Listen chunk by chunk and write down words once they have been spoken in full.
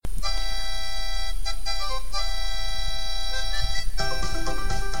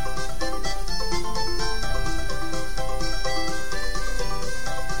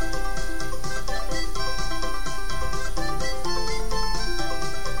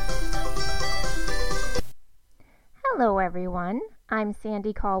Hello everyone, I'm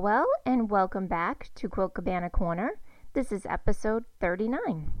Sandy Caldwell and welcome back to Quilt Cabana Corner. This is episode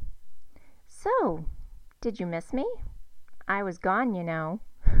 39. So, did you miss me? I was gone, you know.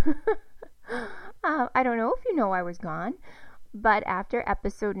 I don't know if you know I was gone, but after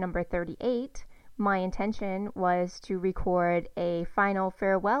episode number 38, my intention was to record a final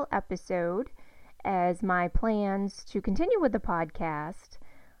farewell episode as my plans to continue with the podcast.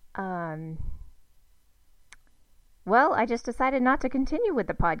 Well, I just decided not to continue with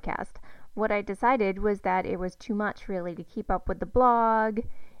the podcast. What I decided was that it was too much really to keep up with the blog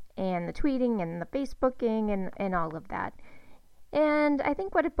and the tweeting and the Facebooking and all of that. And I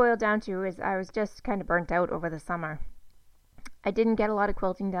think what it boiled down to is I was just kind of burnt out over the summer. I didn't get a lot of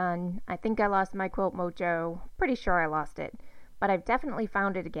quilting done. I think I lost my quilt mojo. Pretty sure I lost it. But I've definitely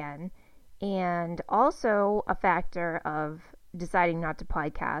found it again. And also a factor of deciding not to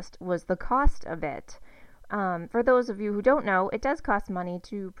podcast was the cost of it. For those of you who don't know, it does cost money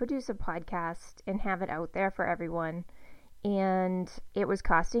to produce a podcast and have it out there for everyone. And it was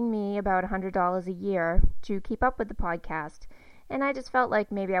costing me about $100 a year to keep up with the podcast. And I just felt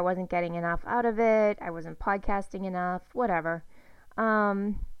like maybe I wasn't getting enough out of it. I wasn't podcasting enough, whatever.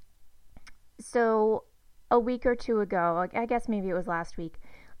 So a week or two ago, I guess maybe it was last week,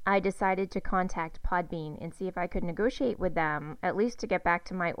 I decided to contact Podbean and see if I could negotiate with them, at least to get back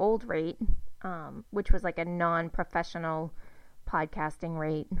to my old rate, which was like a non-professional podcasting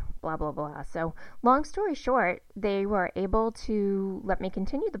rate, blah, blah, blah. So long story short, they were able to let me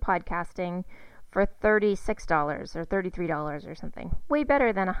continue the podcasting for $36 or $33 or something. Way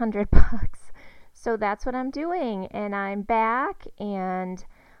better than $100. So that's what I'm doing. And I'm back, and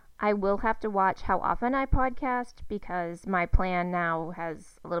I will have to watch how often I podcast because my plan now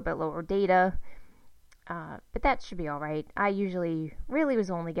has a little bit lower data. But that should be all right. I usually really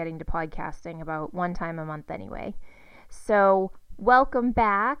was only getting to podcasting about one time a month anyway. So welcome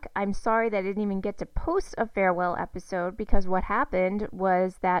back. I'm sorry that I didn't even get to post a farewell episode because what happened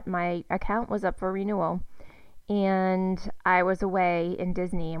was that my account was up for renewal and I was away in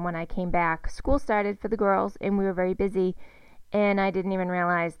Disney, and when I came back, school started for the girls and we were very busy, and I didn't even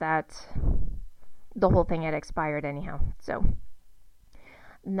realize that the whole thing had expired anyhow. So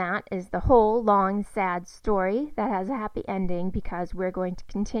that is the whole long, sad story that has a happy ending because we're going to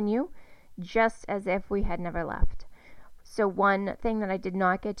continue just as if we had never left. So one thing that I did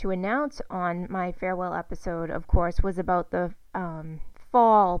not get to announce on my farewell episode, of course, was about the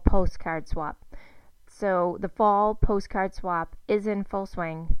fall postcard swap. So the fall postcard swap is in full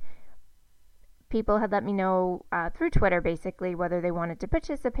swing. People had let me know through Twitter, basically, whether they wanted to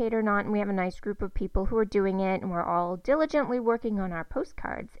participate or not, and we have a nice group of people who are doing it, and we're all diligently working on our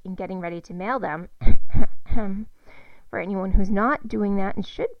postcards and getting ready to mail them. For anyone who's not doing that and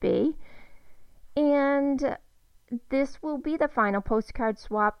should be. And this will be the final postcard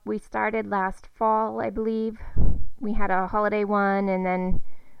swap. We started last fall, I believe. We had a holiday one, and then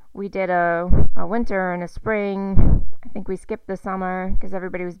we did a winter and a spring. I think we skipped the summer because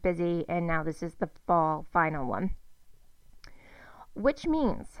everybody was busy, and now this is the fall final one. Which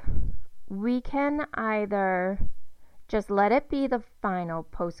means we can either just let it be the final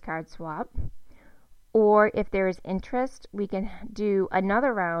postcard swap, or if there is interest, we can do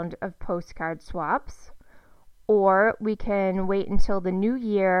another round of postcard swaps, or we can wait until the new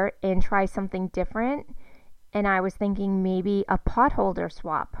year and try something different. And I was thinking maybe a potholder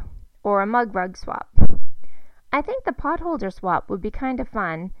swap or a mug rug swap. I think the potholder swap would be kind of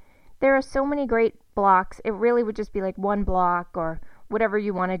fun. There are so many great blocks. It really would just be like one block or whatever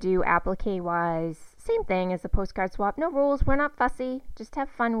you want to do applique-wise. Same thing as the postcard swap. No rules. We're not fussy. Just have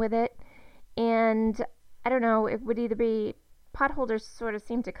fun with it. And I don't know, it would either be potholders sort of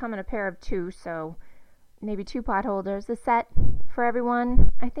seem to come in a pair of two, so maybe 2 potholders, a set for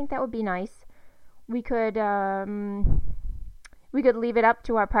everyone. I think that would be nice. We could leave it up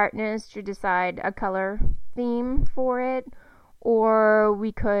to our partners to decide a color theme for it, or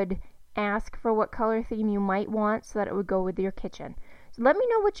we could ask for what color theme you might want so that it would go with your kitchen. So let me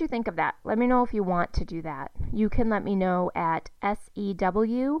know what you think of that. Let me know if you want to do that. You can let me know at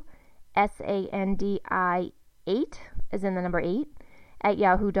SEWSANDI8, as in the number 8, at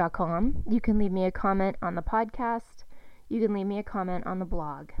yahoo.com. You can leave me a comment on the podcast. You can leave me a comment on the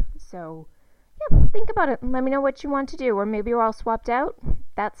blog. So yeah, think about it and let me know what you want to do, or maybe you're all swapped out.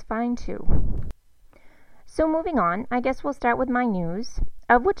 That's fine too. So moving on, I guess we'll start with my news,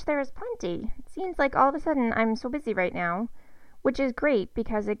 of which there is plenty. It seems like all of a sudden I'm so busy right now, which is great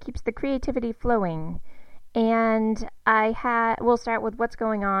because it keeps the creativity flowing. And we'll start with what's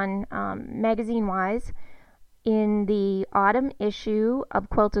going on magazine-wise. In the autumn issue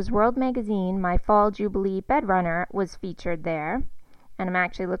of Quilters World magazine, my Fall Jubilee bed runner was featured there, and I'm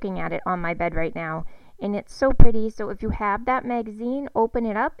actually looking at it on my bed right now, and it's so pretty. So if you have that magazine, open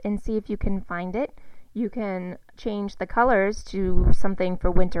it up and see if you can find it. You can change the colors to something for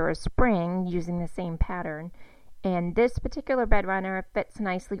winter or spring using the same pattern, and this particular bed runner fits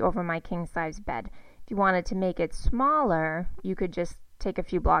nicely over my king size bed. If you wanted to make it smaller, you could just take a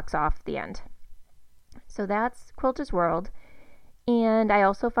few blocks off the end. So that's Quilters World. And I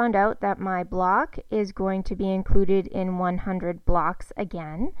also found out that my block is going to be included in 100 blocks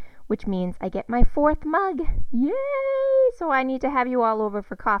again, which means I get my 4th mug. Yay! So I need to have you all over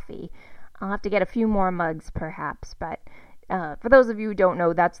for coffee. I'll have to get a few more mugs perhaps, but for those of you who don't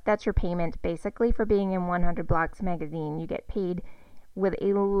know, that's your payment basically for being in 100 Blocks magazine. You get paid with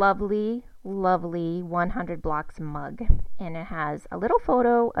a lovely, lovely 100 Blocks mug, and it has a little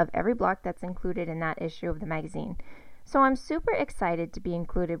photo of every block that's included in that issue of the magazine. So I'm super excited to be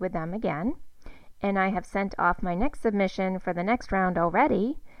included with them again, and I have sent off my next submission for the next round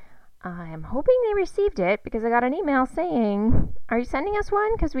already. I'm hoping they received it because I got an email saying, "Are you sending us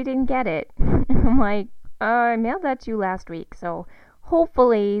one? Because we didn't get it." I'm like, I mailed that to you last week, so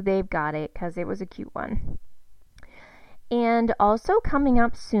hopefully they've got it because it was a cute one. And also coming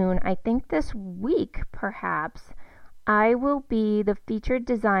up soon, I think this week perhaps, I will be the featured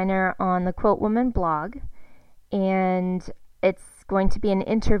designer on the Quilt Woman blog, and it's going to be an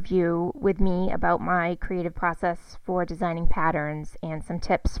interview with me about my creative process for designing patterns and some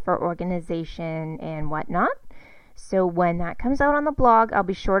tips for organization and whatnot. So when that comes out on the blog, I'll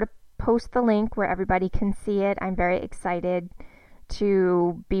be sure to post the link where everybody can see it. I'm very excited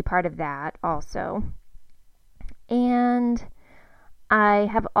to be part of that also. And I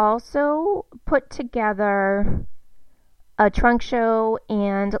have also put together a trunk show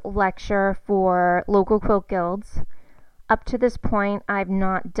and lecture for local quilt guilds. Up to this point, I've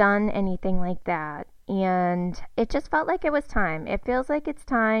not done anything like that, and it just felt like it was time. It feels like it's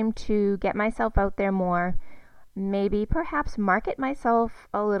time to get myself out there more, maybe perhaps market myself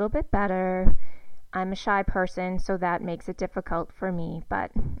a little bit better. I'm a shy person, so that makes it difficult for me,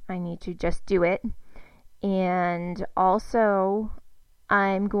 but I need to just do it. And also,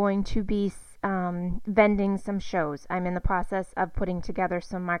 I'm going to be vending some shows. I'm in the process of putting together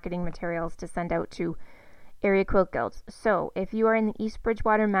some marketing materials to send out to area quilt guilds. So if you are in the East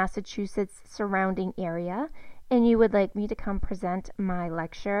Bridgewater, Massachusetts surrounding area and you would like me to come present my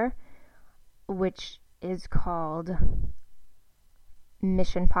lecture, which is called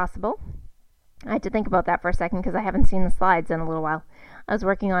Mission Possible. I had to think about that for a second because I haven't seen the slides in a little while. I was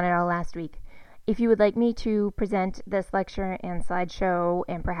working on it all last week. If you would like me to present this lecture and slideshow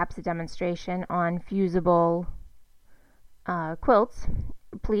and perhaps a demonstration on fusible quilts,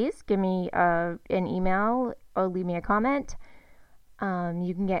 please give me an email or leave me a comment.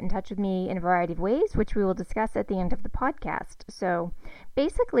 You can get in touch with me in a variety of ways, which we will discuss at the end of the podcast. So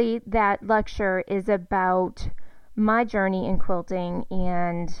basically, that lecture is about my journey in quilting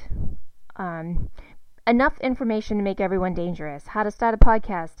and enough information to make everyone dangerous. How to start a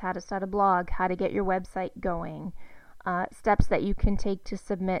podcast, how to start a blog, how to get your website going, steps that you can take to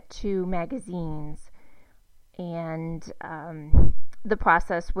submit to magazines, and the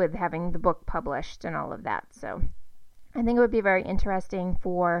process with having the book published and all of that. So I think it would be very interesting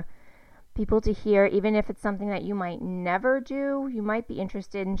for people to hear, even if it's something that you might never do. You might be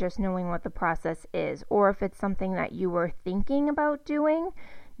interested in just knowing what the process is, or if it's something that you were thinking about doing,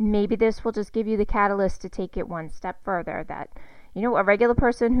 maybe this will just give you the catalyst to take it one step further. That, you know, a regular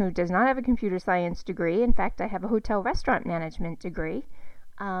person who does not have a computer science degree, in fact, I have a hotel restaurant management degree,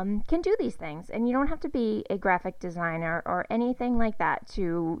 can do these things. And you don't have to be a graphic designer or anything like that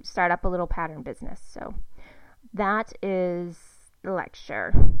to start up a little pattern business. So that is the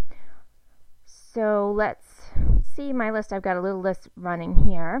lecture. So let's see my list. I've got a little list running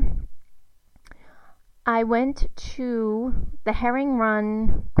here. I went to the Herring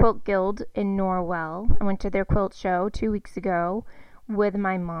Run Quilt Guild in Norwell. I went to their quilt show 2 weeks ago with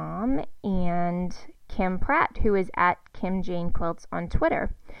my mom and Kim Pratt, who is at Kim Jane Quilts on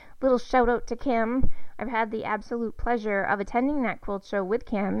Twitter. Little shout out to Kim. I've had the absolute pleasure of attending that quilt show with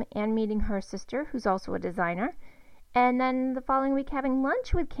Kim and meeting her sister, who's also a designer. And then the following week having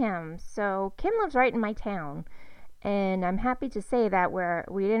lunch with Kim. So Kim lives right in my town. And I'm happy to say that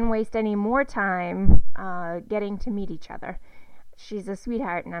we didn't waste any more time getting to meet each other. She's a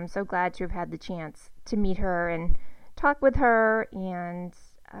sweetheart, and I'm so glad to have had the chance to meet her and talk with her and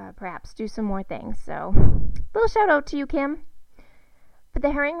perhaps do some more things. So, little shout out to you, Kim. But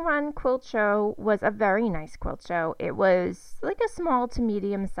the Herring Run Quilt Show was a very nice quilt show. It was like a small to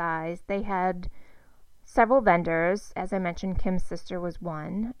medium size. They had several vendors. As I mentioned, Kim's sister was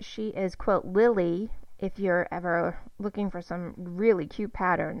one. She is Quilt Lily. If you're ever looking for some really cute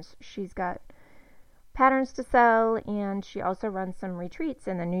patterns, she's got patterns to sell, and she also runs some retreats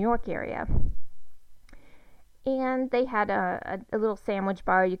in the New York area. And they had a little sandwich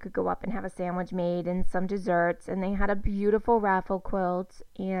bar. You could go up and have a sandwich made and some desserts. And they had a beautiful raffle quilt.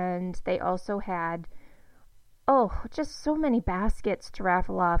 And they also had, just so many baskets to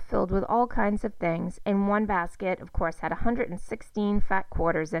raffle off filled with all kinds of things. And one basket, of course, had 116 fat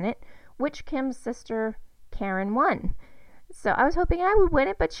quarters in it, which Kim's sister, Karen, won. So I was hoping I would win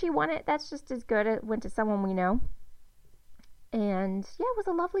it, but she won it. That's just as good. It went to someone we know. And yeah, it was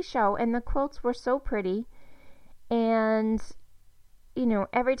a lovely show. And the quilts were so pretty. And,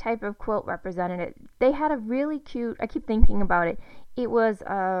 every type of quilt represented it. They had a really cute, I keep thinking about it. It was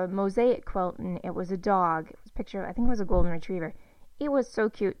a mosaic quilt, and it was a dog. It was a picture, I think it was a golden retriever. It was so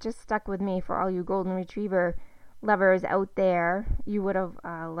cute. Just stuck with me for all you golden retriever lovers out there. You would have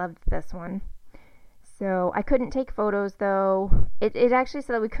loved this one. So I couldn't take photos, though. It actually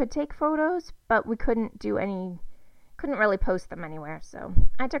said that we could take photos, but we couldn't really post them anywhere. So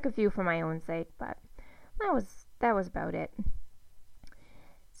I took a few for my own sake, but that was about it.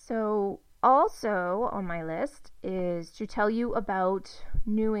 So also on my list is to tell you about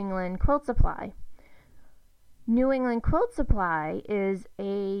New England Quilt Supply. New England Quilt Supply is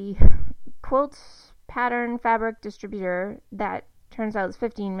a quilt pattern fabric distributor that turns out is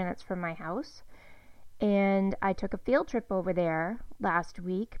 15 minutes from my house. And I took a field trip over there last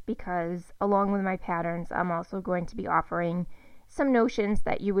week because along with my patterns, I'm also going to be offering some notions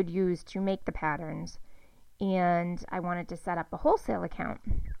that you would use to make the patterns. And I wanted to set up a wholesale account.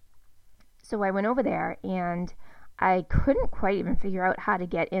 So I went over there, and I couldn't quite even figure out how to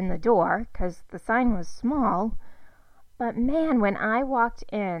get in the door because the sign was small. But man, when I walked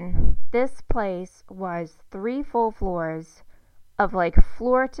in, this place was 3 full floors of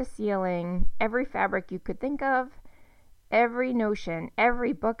floor to ceiling, every fabric you could think of, every notion,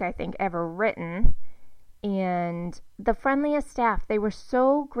 every book I think ever written, and the friendliest staff. They were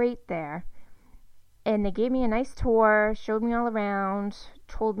so great there. And they gave me a nice tour, showed me all around,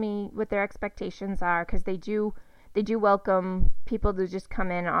 told me what their expectations are, because they do welcome people to just come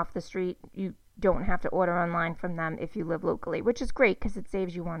in off the street. You don't have to order online from them if you live locally, which is great because it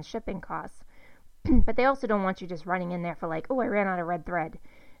saves you on shipping costs. But they also don't want you just running in there for I ran out of red thread.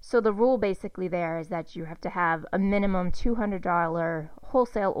 So the rule basically there is that you have to have a minimum $200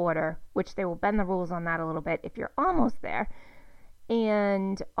 wholesale order, which they will bend the rules on that a little bit if you're almost there.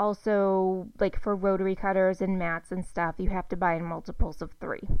 And also, for rotary cutters and mats and stuff, you have to buy in multiples of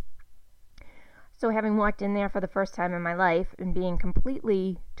 3. So having walked in there for the first time in my life and being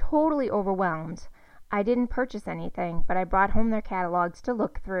totally overwhelmed, I didn't purchase anything, but I brought home their catalogs to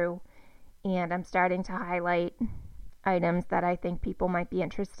look through, and I'm starting to highlight items that I think people might be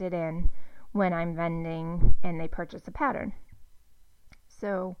interested in when I'm vending and they purchase a pattern.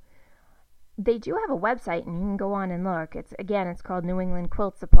 So they do have a website, and you can go on and look. It's called New England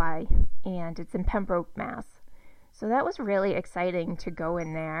Quilt Supply, and it's in Pembroke, Mass. So that was really exciting to go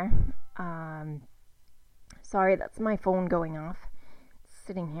in there. Sorry, that's my phone going off. It's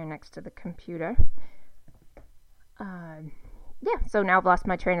sitting here next to the computer. So now I've lost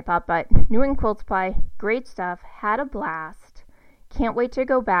my train of thought, but New England Quilt Supply, great stuff. Had a blast. Can't wait to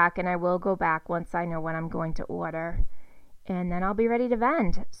go back, and I will go back once I know what I'm going to order. And then I'll be ready to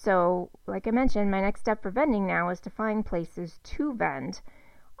vend. So, like I mentioned, my next step for vending now is to find places to vend.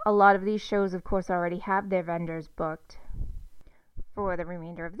 A lot of these shows, of course, already have their vendors booked for the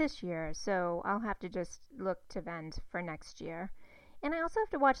remainder of this year. So I'll have to just look to vend for next year. And I also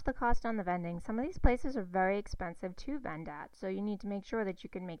have to watch the cost on the vending. Some of these places are very expensive to vend at. So you need to make sure that you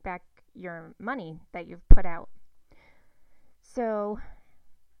can make back your money that you've put out. So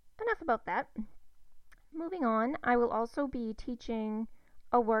enough about that. Moving on, I will also be teaching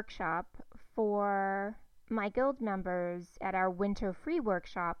a workshop for my guild members at our Winter Free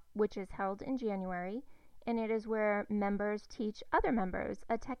workshop, which is held in January, and it is where members teach other members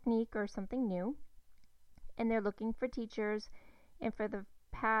a technique or something new, and they're looking for teachers. And for the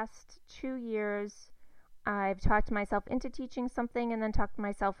past 2 years, I've talked myself into teaching something and then talked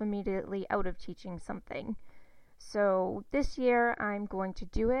myself immediately out of teaching something. So this year I'm going to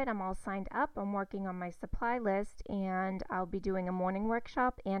do it. I'm all signed up. I'm working on my supply list, and I'll be doing a morning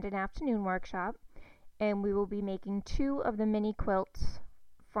workshop and an afternoon workshop. And we will be making 2 of the mini quilts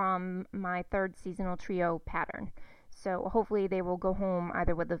from my 3rd seasonal trio pattern. So hopefully they will go home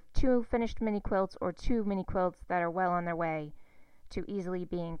either with the 2 finished mini quilts or 2 mini quilts that are well on their way to easily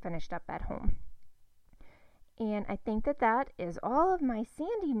being finished up at home. And I think that is all of my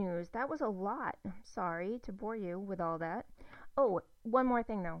Sandy news. That was a lot. Sorry to bore you with all that. Oh, one more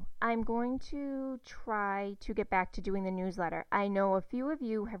thing though. I'm going to try to get back to doing the newsletter. I know a few of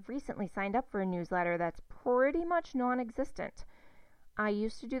you have recently signed up for a newsletter that's pretty much non-existent. I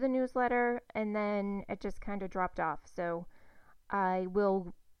used to do the newsletter and then it just kind of dropped off. So I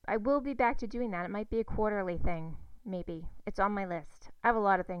will be back to doing that. It might be a quarterly thing, maybe. It's on my list. I have a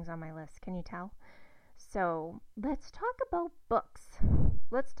lot of things on my list. Can you tell? So let's talk about books.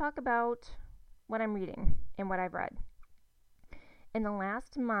 Let's talk about what I'm reading and what I've read. In the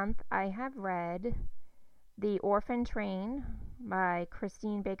last month, I have read The Orphan Train by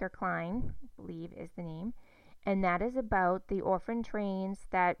Christine Baker Klein, I believe is the name. And that is about the orphan trains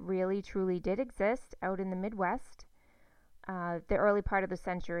that really, truly did exist out in the Midwest, the early part of the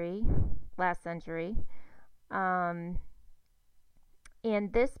century, last century. And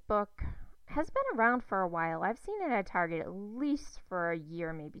this book has been around for a while. I've seen it at Target at least for a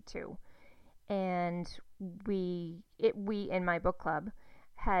year, maybe two. And we in my book club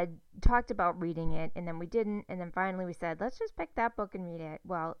had talked about reading it, and then we didn't, and then finally we said, let's just pick that book and read it.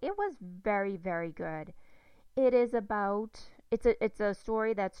 Well, it was very, very good. It is about, it's a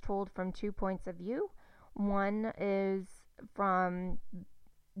story that's told from 2 points of view. One is from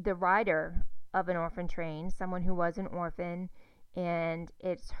the rider of an orphan train, someone who was an orphan, and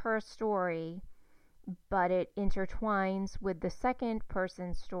it's her story, but it intertwines with the second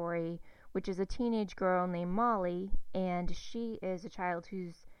person's story, which is a teenage girl named Molly, and she is a child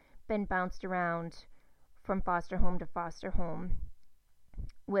who's been bounced around from foster home to foster home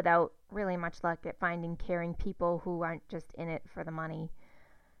without really much luck at finding caring people who aren't just in it for the money.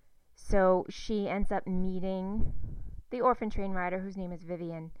 So she ends up meeting the orphan train rider, whose name is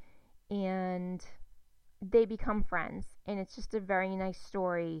Vivian, and they become friends. And it's just a very nice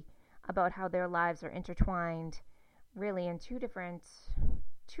story about how their lives are intertwined really in two different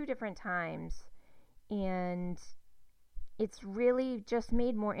times. And it's really just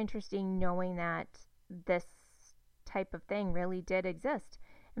made more interesting knowing that this type of thing really did exist.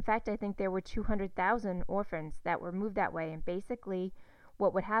 In fact, I think there were 200,000 orphans that were moved that way. And basically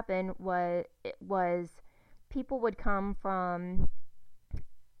what would happen was people would come from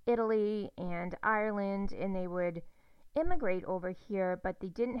Italy and Ireland, and they would immigrate over here, but they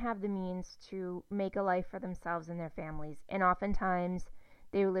didn't have the means to make a life for themselves and their families. And oftentimes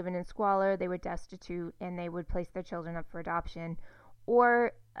they were living in squalor, they were destitute, and they would place their children up for adoption.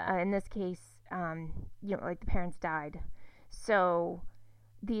 Or in this case, like the parents died. So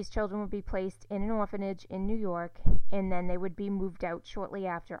these children would be placed in an orphanage in New York, and then they would be moved out shortly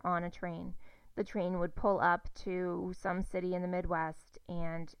after on a train. The train would pull up to some city in the Midwest,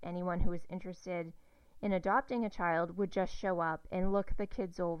 and anyone who was interested in adopting a child would just show up and look the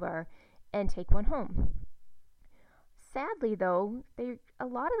kids over and take one home. Sadly, though, a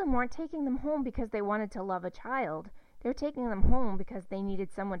lot of them weren't taking them home because they wanted to love a child. They were taking them home because they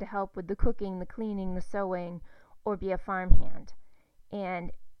needed someone to help with the cooking, the cleaning, the sewing, or be a farmhand.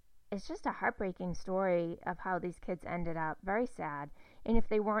 And it's just a heartbreaking story of how these kids ended up. Very sad. And if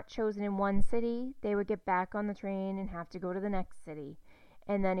they weren't chosen in one city, they would get back on the train and have to go to the next city.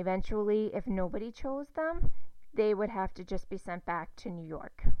 And then eventually, if nobody chose them, they would have to just be sent back to New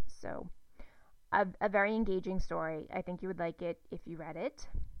York. So a very engaging story. I think you would like it if you read it.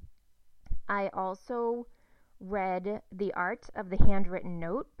 I also read The Art of the Handwritten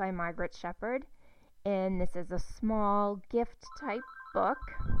Note by Margaret Shepard. And this is a small gift type book.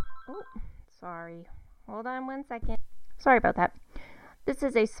 Oh, sorry. Hold on one second. Sorry about that. This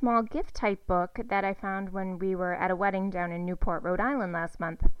is a small gift type book that I found when we were at a wedding down in Newport, Rhode Island last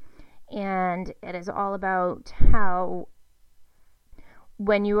month. And it is all about how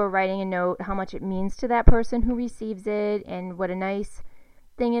when you are writing a note, how much it means to that person who receives it, and what a nice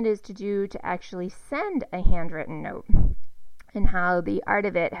thing it is to do to actually send a handwritten note, and how the art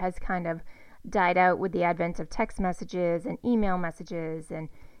of it has kind of died out with the advent of text messages and email messages and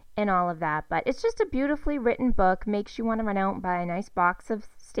all of that. But it's just a beautifully written book. Makes you want to run out and buy a nice box of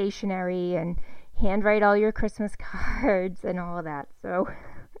stationery and handwrite all your Christmas cards and all of that. So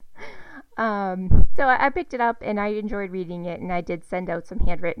so I picked it up and I enjoyed reading it, and I did send out some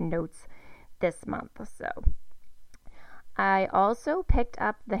handwritten notes this month. So I also picked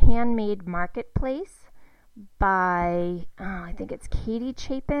up The Handmade Marketplace by I think it's Carrie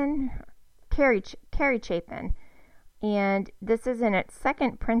Chapin, and this is in its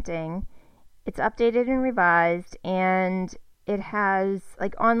second printing. It's updated and revised, and it has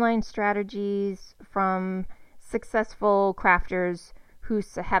like online strategies from successful crafters who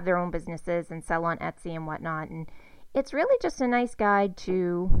have their own businesses and sell on Etsy and whatnot. And it's really just a nice guide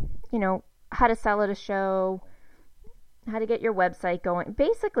to, how to sell at a show, how to get your website going.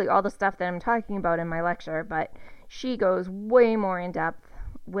 Basically all the stuff that I'm talking about in my lecture, but she goes way more in depth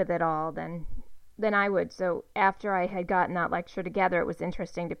with it all than I would. So after I had gotten that lecture together, it was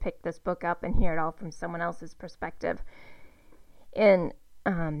interesting to pick this book up and hear it all from someone else's perspective. And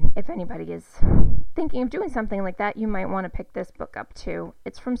if anybody is thinking of doing something like that, you might want to pick this book up too.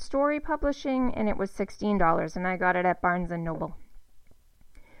 It's from Story Publishing, and it was $16, and I got it at Barnes & Noble.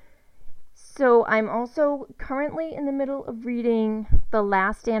 So I'm also currently in the middle of reading The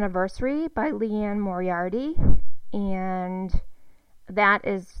Last Anniversary by Liane Moriarty, and that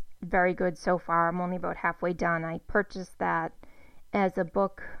is very good so far. I'm only about halfway done. I purchased that as a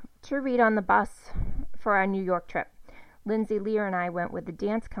book to read on the bus for our New York trip. Lindsay Lear and I went with the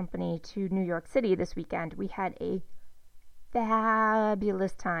dance company to New York City this weekend. We had a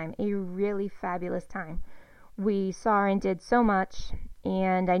fabulous time, a really fabulous time. We saw and did so much,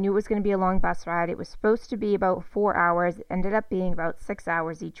 and I knew it was going to be a long bus ride. It was supposed to be about 4 hours. It ended up being about 6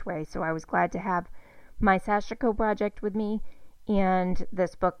 hours each way, so I was glad to have my Sashiko project with me and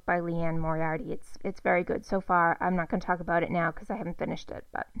this book by Liane Moriarty. It's very good so far. I'm not going to talk about it now because I haven't finished it,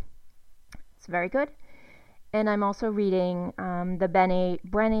 but it's very good. And I'm also reading the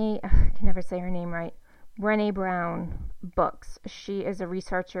Brené, I can never say her name right, Brené Brown books. She is a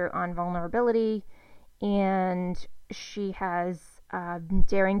researcher on vulnerability, and she has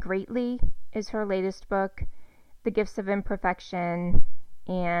Daring Greatly is her latest book, The Gifts of Imperfection,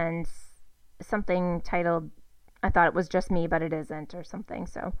 and something titled, I thought it was just me, but it isn't, or something.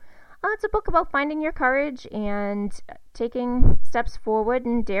 So it's a book about finding your courage and taking steps forward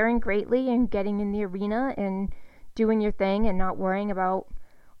and daring greatly and getting in the arena and doing your thing and not worrying about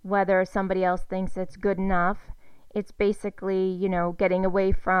whether somebody else thinks it's good enough. It's basically, getting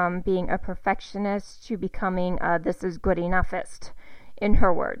away from being a perfectionist to becoming a this is good enoughist, in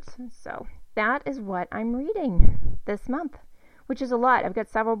her words. So that is what I'm reading this month, which is a lot. I've got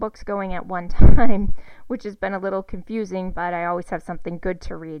several books going at one time, which has been a little confusing, but I always have something good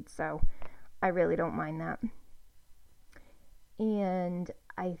to read, so I really don't mind that. And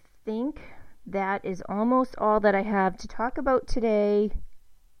I think that is almost all that I have to talk about today,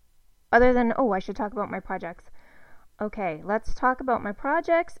 other than, I should talk about my projects. Okay, let's talk about my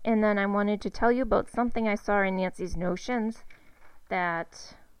projects, and then I wanted to tell you about something I saw in Nancy's Notions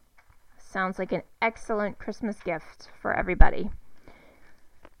that sounds like an excellent Christmas gift for everybody.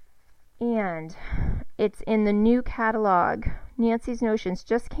 And it's in the new catalog. Nancy's Notions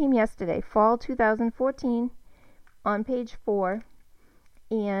just came yesterday, fall 2014, on page 4.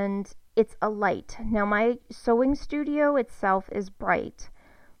 And it's a light. Now, my sewing studio itself is bright,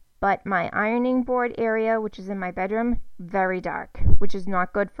 but my ironing board area, which is in my bedroom, very dark, which is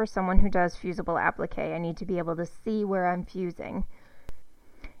not good for someone who does fusible applique. I need to be able to see where I'm fusing.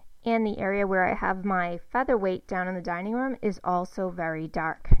 And the area where I have my featherweight down in the dining room is also very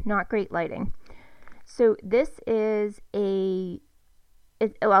dark. Not great lighting. So this is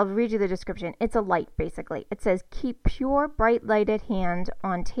I'll read you the description. It's a light, basically. It says, keep pure, bright light at hand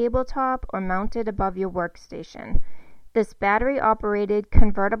on tabletop or mounted above your workstation. This battery-operated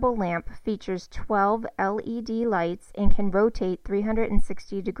convertible lamp features 12 LED lights and can rotate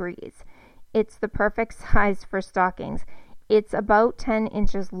 360 degrees. It's the perfect size for stockings. It's about 10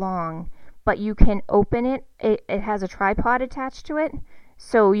 inches long, but you can open it. It has a tripod attached to it,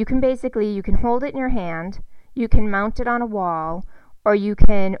 so you can hold it in your hand, you can mount it on a wall, or you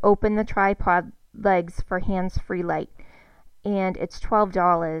can open the tripod legs for hands-free light. And it's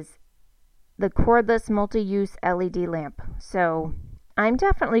 $12. The cordless multi-use LED lamp. So I'm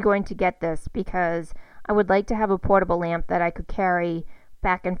definitely going to get this because I would like to have a portable lamp that I could carry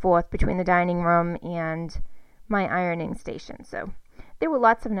back and forth between the dining room and my ironing station. So there were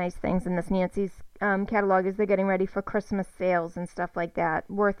lots of nice things in this Nancy's catalog as they're getting ready for Christmas sales and stuff like that.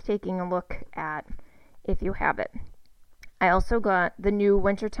 Worth taking a look at if you have it. I also got the new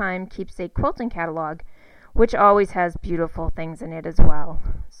Wintertime Keepsake Quilting catalog, which always has beautiful things in it as well.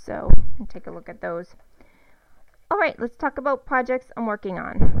 So take a look at those. All right, let's talk about projects I'm working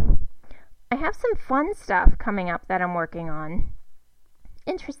on. I have some fun stuff coming up that I'm working on.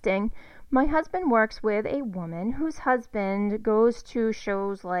 Interesting. My husband works with a woman whose husband goes to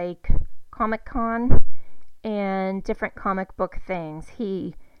shows like Comic-Con and different comic book things.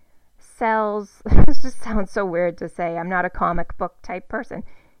 He sells, this just sounds so weird to say, I'm not a comic book type person.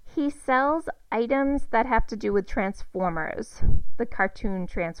 He sells items that have to do with Transformers, the cartoon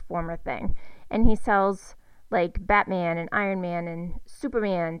Transformer thing. And he sells like Batman and Iron Man and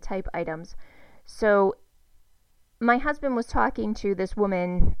Superman type items. So my husband was talking to this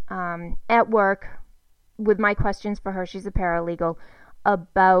woman at work with my questions for her, she's a paralegal,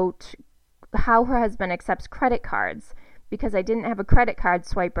 about how her husband accepts credit cards because I didn't have a credit card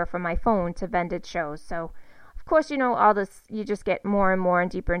swiper for my phone to vend at shows. So, of course, all this, you just get more and more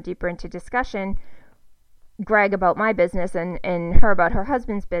and deeper into discussion. Greg about my business and her about her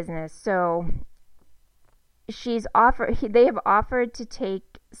husband's business. So they have offered to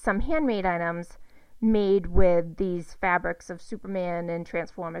take some handmade items made with these fabrics of Superman and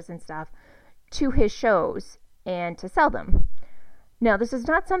Transformers and stuff to his shows and to sell them. Now, this is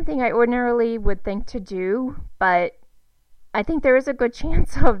not something I ordinarily would think to do, but I think there is a good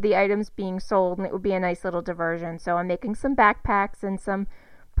chance of the items being sold, and it would be a nice little diversion. So I'm making some backpacks and some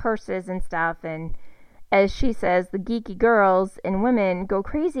purses and stuff, and as she says, the geeky girls and women go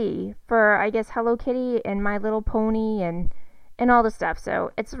crazy for, I guess, Hello Kitty and My Little Pony and all the stuff.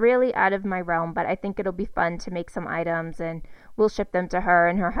 So it's really out of my realm, but I think it'll be fun to make some items, and we'll ship them to her,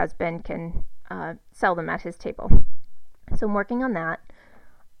 and her husband can sell them at his table. So I'm working on that.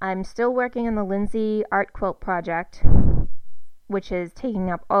 I'm still working on the Lindsay art quilt project, which is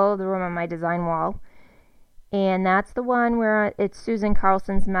taking up all of the room on my design wall. And that's the one where it's Susan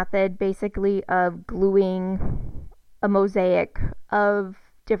Carlson's method, basically, of gluing a mosaic of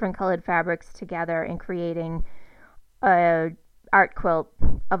different colored fabrics together and creating a art quilt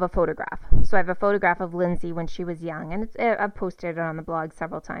of a photograph. So I have a photograph of Lindsay when she was young, and I've posted it on the blog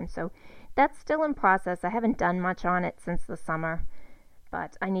several times. So that's still in process. I haven't done much on it since the summer,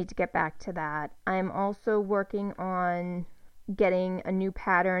 but I need to get back to that. I'm also working on getting a new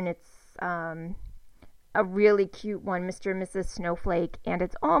pattern. It's a really cute one, Mr. and Mrs. Snowflake, and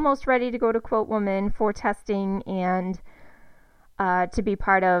it's almost ready to go to Quilt Woman for testing and to be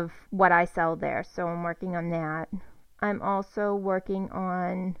part of what I sell there. So I'm working on that. I'm also working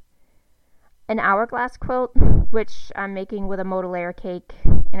on an hourglass quilt, which I'm making with a modal layer cake,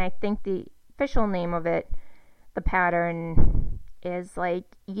 and I think the official name of it, the pattern, is like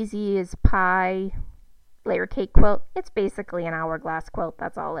Easy as Pie layer cake quilt. It's basically an hourglass quilt.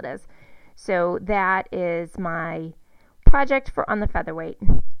 That's all it is. So that is my project for On the Featherweight.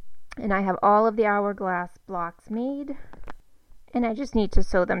 And I have all of the hourglass blocks made, and I just need to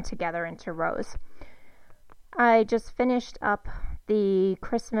sew them together into rows. I just finished up the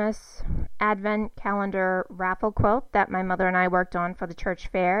Christmas Advent Calendar raffle quilt that my mother and I worked on for the church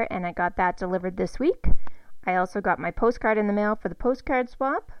fair, and I got that delivered this week. I also got my postcard in the mail for the postcard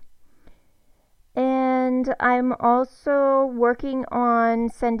swap. And I'm also working on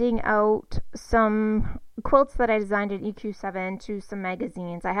sending out some quilts that I designed in EQ7 to some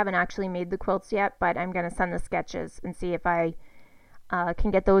magazines. I haven't actually made the quilts yet, but I'm going to send the sketches and see if I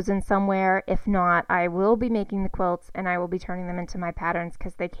can get those in somewhere. If not, I will be making the quilts, and I will be turning them into my patterns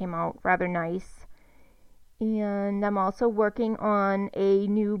because they came out rather nice. And I'm also working on a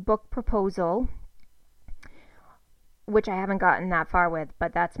new book proposal, which I haven't gotten that far with,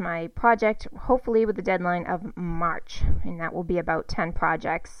 but that's my project, hopefully with the deadline of March, and that will be about 10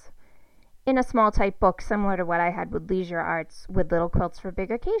 projects in a small type book, similar to what I had with Leisure Arts, with little quilts for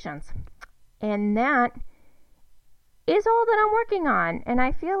big occasions. And that is all that I'm working on, and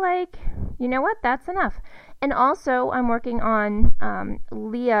I feel like, you know what, that's enough. And also, I'm working on,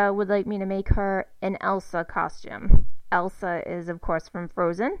 Leah would like me to make her an Elsa costume. Elsa is, of course, from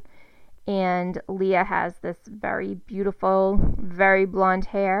Frozen. And Leah has this very beautiful, very blonde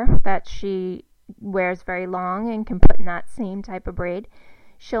hair that she wears very long and can put in that same type of braid.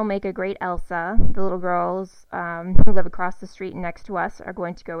 She'll make a great Elsa. The little girls who live across the street next to us are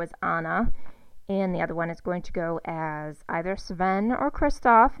going to go as Anna, and the other one is going to go as either Sven or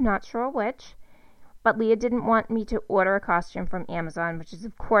Kristoff, not sure which. But Leah didn't want me to order a costume from Amazon, which is,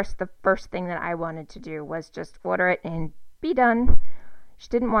 of course, the first thing that I wanted to do, was just order it and be done. She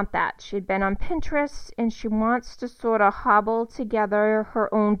didn't want that. She had been on Pinterest, and she wants to sort of hobble together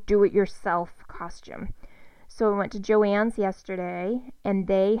her own do-it-yourself costume. So I went to Joann's yesterday, and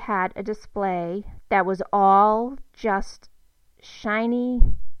they had a display that was all just shiny,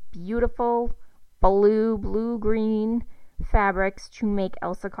 beautiful, blue-green fabrics to make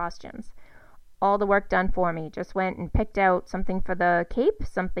Elsa costumes. All the work done for me. Just went and picked out something for the cape,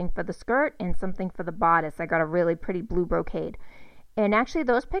 something for the skirt, and something for the bodice. I got a really pretty blue brocade. And actually,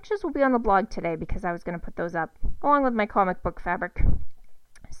 those pictures will be on the blog today because I was going to put those up along with my comic book fabric.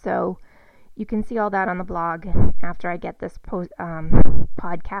 So you can see all that on the blog after I get this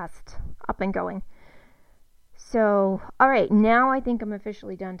podcast up and going. So, all right, now I think I'm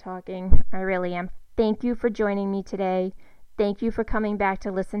officially done talking. I really am. Thank you for joining me today. Thank you for coming back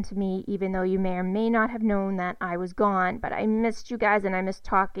to listen to me, even though you may or may not have known that I was gone. But I missed you guys, and I missed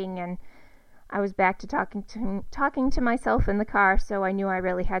talking, and I was back to talking to myself in the car, so I knew I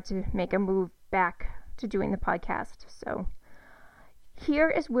really had to make a move back to doing the podcast. So here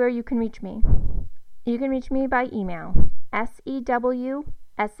is where you can reach me. You can reach me by email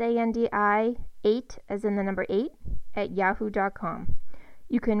SEWSANDI8, as in the number 8, at yahoo.com.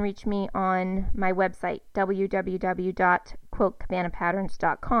 You can reach me on my website,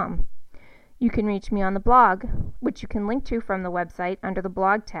 www.quiltcabanapatterns.com. You can reach me on the blog, which you can link to from the website under the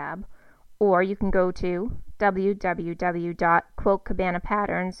blog tab, or you can go to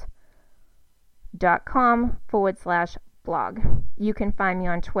www.quiltcabanapatterns.com/blog. You can find me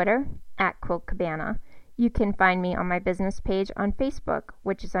on Twitter at Quilt Cabana. You can find me on my business page on Facebook,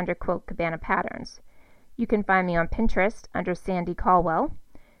 which is under Quilt Cabana Patterns. You can find me on Pinterest under Sandy Caldwell.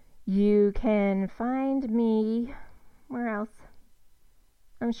 You can find me, where else?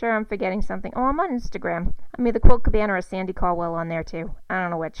 I'm sure I'm forgetting something. Oh, I'm on Instagram. I'm either Quilt Cabana or Sandy Caldwell on there too. I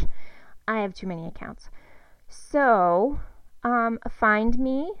don't know which. I have too many accounts. So, find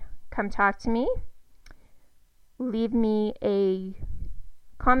me, come talk to me, leave me a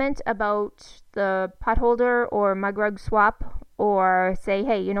comment about the pot holder or mug rug swap, or say,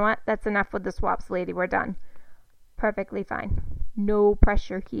 hey, you know what, that's enough with the swaps, lady, we're done. Perfectly fine. No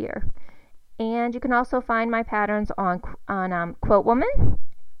pressure here. And you can also find my patterns on Quilt Woman.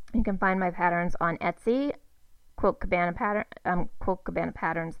 You can find my patterns on Etsy, Quilt Cabana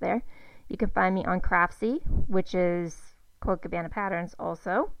Patterns there. You can find me on Craftsy, which is Quilt Cabana Patterns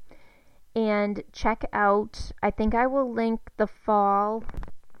also. And check out, I think I will link the fall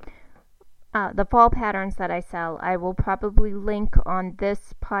patterns that I sell. I will probably link on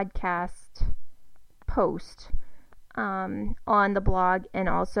this podcast post on the blog and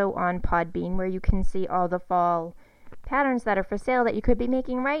also on Podbean, where you can see all the fall patterns that are for sale that you could be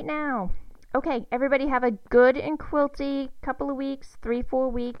making right now. Okay, everybody have a good and quilty couple of weeks, 3-4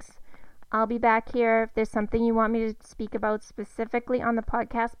 weeks. I'll be back here. If there's something you want me to speak about specifically on the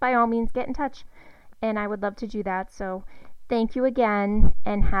podcast, by all means, get in touch. And I would love to do that. So thank you again,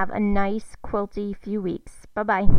 and have a nice quilty few weeks. Bye-bye.